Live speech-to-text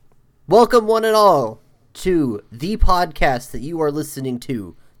Welcome, one and all, to the podcast that you are listening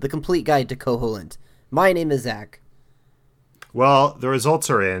to, The Complete Guide to Koholint. My name is Zach. Well, the results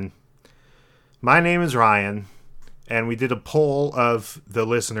are in. My name is Ryan, and we did a poll of the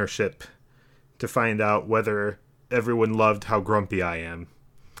listenership to find out whether everyone loved how grumpy I am.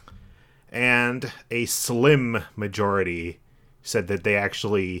 And a slim majority said that they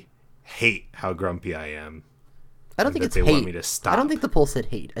actually hate how grumpy I am. I don't think it's hate. Want me to stop. I don't think the poll said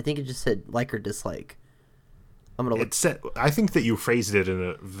hate. I think it just said like or dislike. I'm gonna look. It said, I think that you phrased it in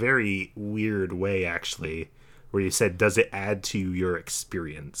a very weird way, actually, where you said, "Does it add to your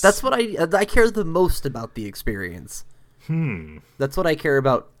experience?" That's what I care the most about, the experience. That's what I care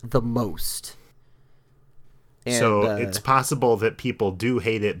about the most. And, so it's possible that people do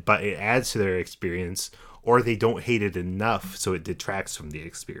hate it, but it adds to their experience, or they don't hate it enough, so it detracts from the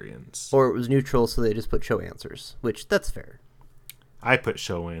experience. Or it was neutral, so they just put show answers, which, that's fair. I put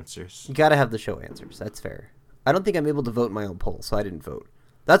show answers. You gotta have the show answers. That's fair. I don't think I'm able to vote in my own poll, so I didn't vote.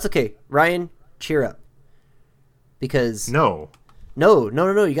 That's okay. Ryan, cheer up. Because... No,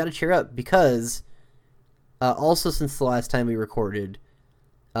 you gotta cheer up, because also since the last time we recorded,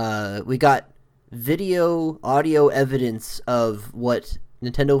 we got audio evidence of what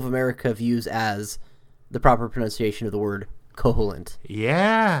Nintendo of America views as the proper pronunciation of the word Koholint.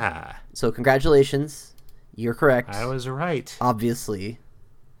 Yeah. So congratulations. You're correct. I was right. Obviously.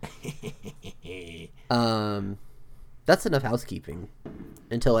 That's enough housekeeping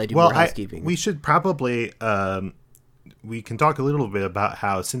until I do more housekeeping. We should probably we can talk a little bit about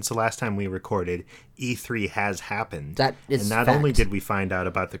how since the last time we recorded, E3 has happened. That is and not fact. only did we find out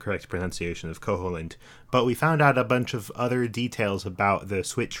about the correct pronunciation of Koholint, but we found out a bunch of other details about the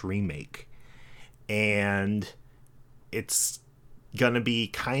Switch remake. And it's gonna be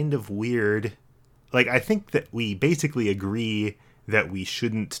kind of weird. Like, I think that we basically agree that we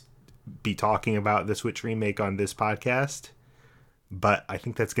shouldn't be talking about the Switch remake on this podcast, but I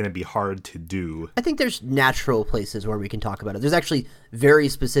think that's going to be hard to do. I think there's natural places where we can talk about it. There's actually very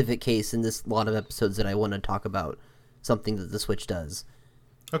specific case in this lot of episodes that I want to talk about something that the Switch does.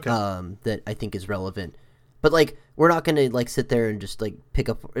 Okay. That I think is relevant. But, like, we're not going to, like, sit there and just, like, pick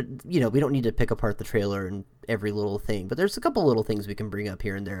up... we don't need to pick apart the trailer and every little thing. But there's a couple little things we can bring up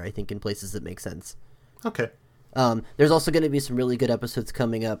here and there, I think, in places that make sense. Okay. There's also going to be some really good episodes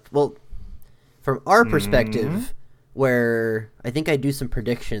coming up. Well, from our perspective, where I think I do some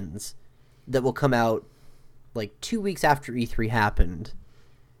predictions that will come out, like, 2 weeks after E3 happened.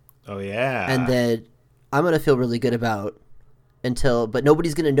 Oh, yeah. And that I'm going to feel really good about but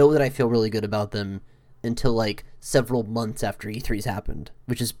nobody's going to know that I feel really good about them until, like, several months after E3's happened,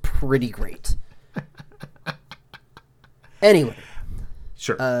 which is pretty great. Anyway.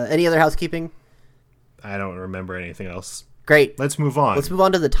 Sure. Any other housekeeping? I don't remember anything else. Great. Let's move on. Let's move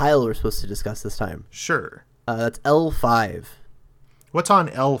on to the tile we're supposed to discuss this time. Sure. That's L5. What's on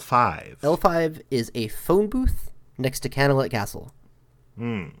L5? L5 is a phone booth next to Kanalet Castle.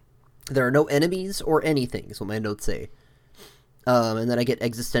 There are no enemies or anything, is what my notes say. And then I get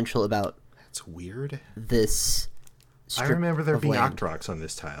existential about... That's weird. This strip I remember there being land. Octrox on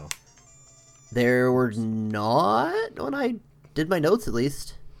this tile. There were not when I did my notes, at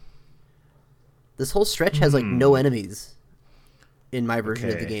least. This whole stretch has, like, no enemies in my version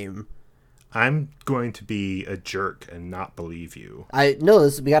of the game. I'm going to be a jerk and not believe you. We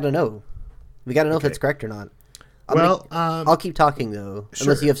gotta know. We gotta know if it's correct or not. I'll keep talking, though,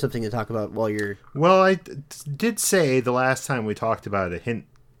 unless you have something to talk about while you're... Well, I did say the last time we talked about a hint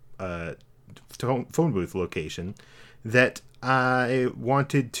phone booth location that I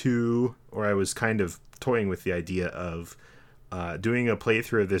wanted to, or I was kind of toying with the idea of doing a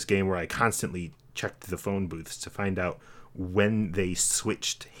playthrough of this game where I constantly checked the phone booths to find out when they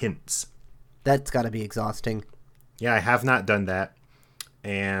switched hints. That's got to be exhausting. Yeah, I have not done that,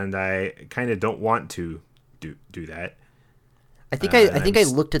 and I kind of don't want to do that. I think I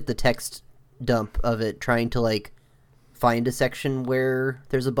looked at the text dump of it, trying to, like, find a section where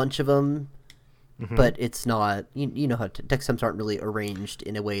there's a bunch of them, but it's not. You know how text dumps aren't really arranged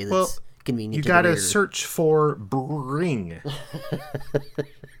in a way that's convenient. You to gotta the reader. search for bring.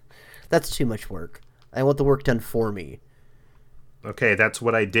 That's too much work. I want the work done for me. Okay, that's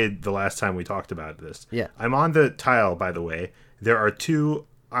what I did the last time we talked about this. Yeah. I'm on the tile, by the way. There are 2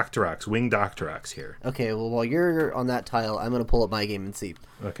 Octoroks, winged Octoroks here. Okay, well, while you're on that tile, I'm going to pull up my game and see.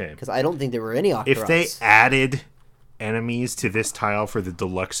 Okay. Because I don't think there were any Octoroks. If they added enemies to this tile for the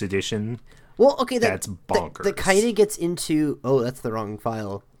deluxe edition, well, okay, that's bonkers. That kind of gets into... Oh, that's the wrong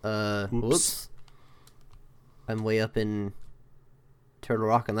file. Whoops. I'm way up in Turtle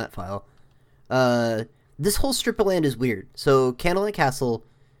Rock on that file. This whole strip of land is weird. So, Kanalet Castle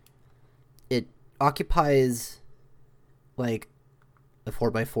it occupies like a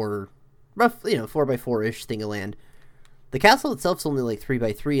 4x4, roughly 4x4-ish thing of land. The castle itself's only like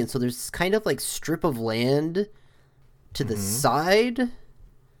 3x3, and so there's this kind of like strip of land to the side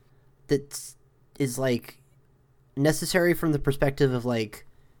that is like necessary from the perspective of like,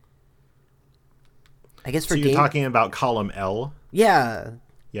 I guess for you're talking about column L? Yeah.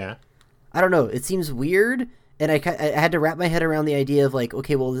 Yeah. I don't know. It seems weird, and I had to wrap my head around the idea of like,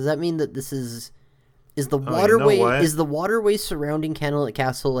 okay, well, does that mean that this is the waterway is the waterway surrounding Kanalet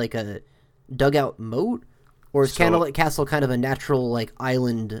Castle like a dugout moat, or is Kanalet Castle kind of a natural like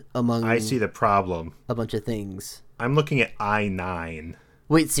island among? I see the problem. A bunch of things. I'm looking at I-9.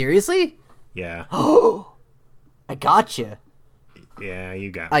 Wait, seriously? Yeah. Oh, I gotcha. Yeah,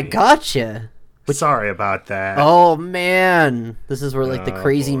 you got me. I gotcha. Sorry about that. Oh man, this is where like the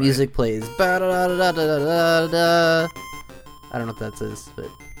crazy music plays. Ba-da-da-da-da-da-da. I don't know what that says, but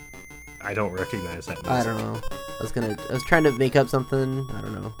I don't recognize that music. I don't know. I was trying to make up something. I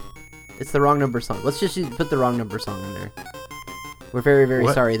don't know. It's the wrong number song. Let's just put the wrong number song in there. We're very, very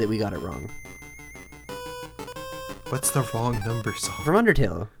sorry that we got it wrong. What's the wrong number song? From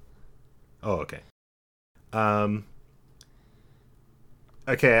Undertale. Oh, okay.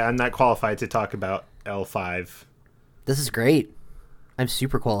 Okay, I'm not qualified to talk about L5. This is great. I'm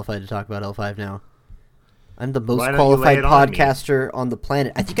super qualified to talk about L5 now. I'm the most qualified podcaster on the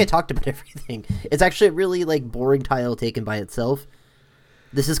planet. I think I talked about everything. It's actually a really like boring tile taken by itself.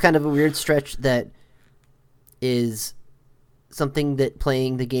 This is kind of a weird stretch that is something that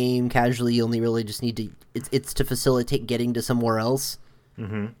playing the game casually you only really just need to... It's to facilitate getting to somewhere else.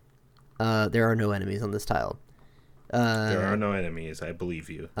 Mm-hmm. There are no enemies on this tile. There are no enemies, I believe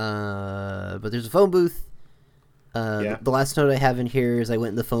you. But there's a phone booth. The last note I have in here is I went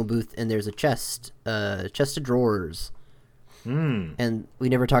in the phone booth and there's a chest of drawers. And we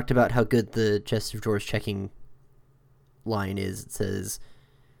never talked about how good the chest of drawers checking line is. It says,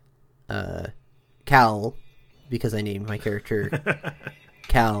 Cal, because I named my character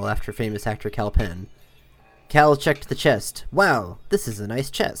Cal after famous actor Cal Penn. Cal checked the chest. Wow, this is a nice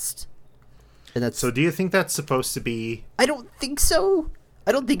chest. And that's... So do you think that's supposed to be... I don't think so.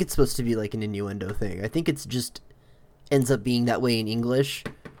 I don't think it's supposed to be like an innuendo thing. I think it's just ends up being that way in English.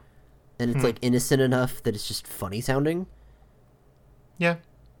 And it's like innocent enough that it's just funny sounding. Yeah.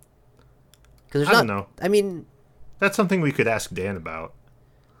 Because I don't know. I mean... That's something we could ask Dan about.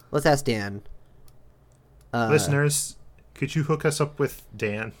 Let's ask Dan. Listeners, could you hook us up with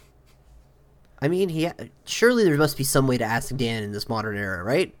Dan? I mean, surely there must be some way to ask Dan in this modern era,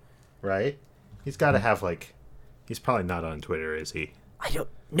 right? Right? He's got to have, like... He's probably not on Twitter, is he? I don't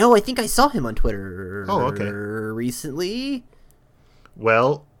know. I think I saw him on Twitter recently.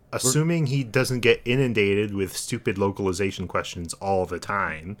 Well, assuming he doesn't get inundated with stupid localization questions all the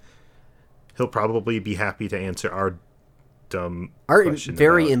time, he'll probably be happy to answer our dumb question. Our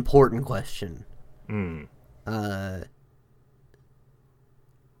very important question.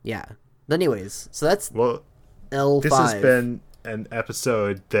 Yeah. But anyways, so that's L5. This has been an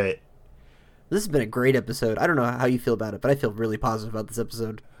episode that... This has been a great episode. I don't know how you feel about it, but I feel really positive about this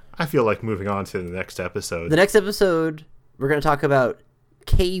episode. I feel like moving on to the next episode. The next episode, we're going to talk about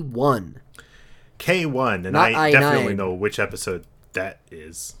K1. K1, and not I I9. definitely know which episode that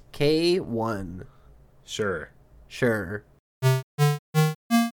is. K1. Sure.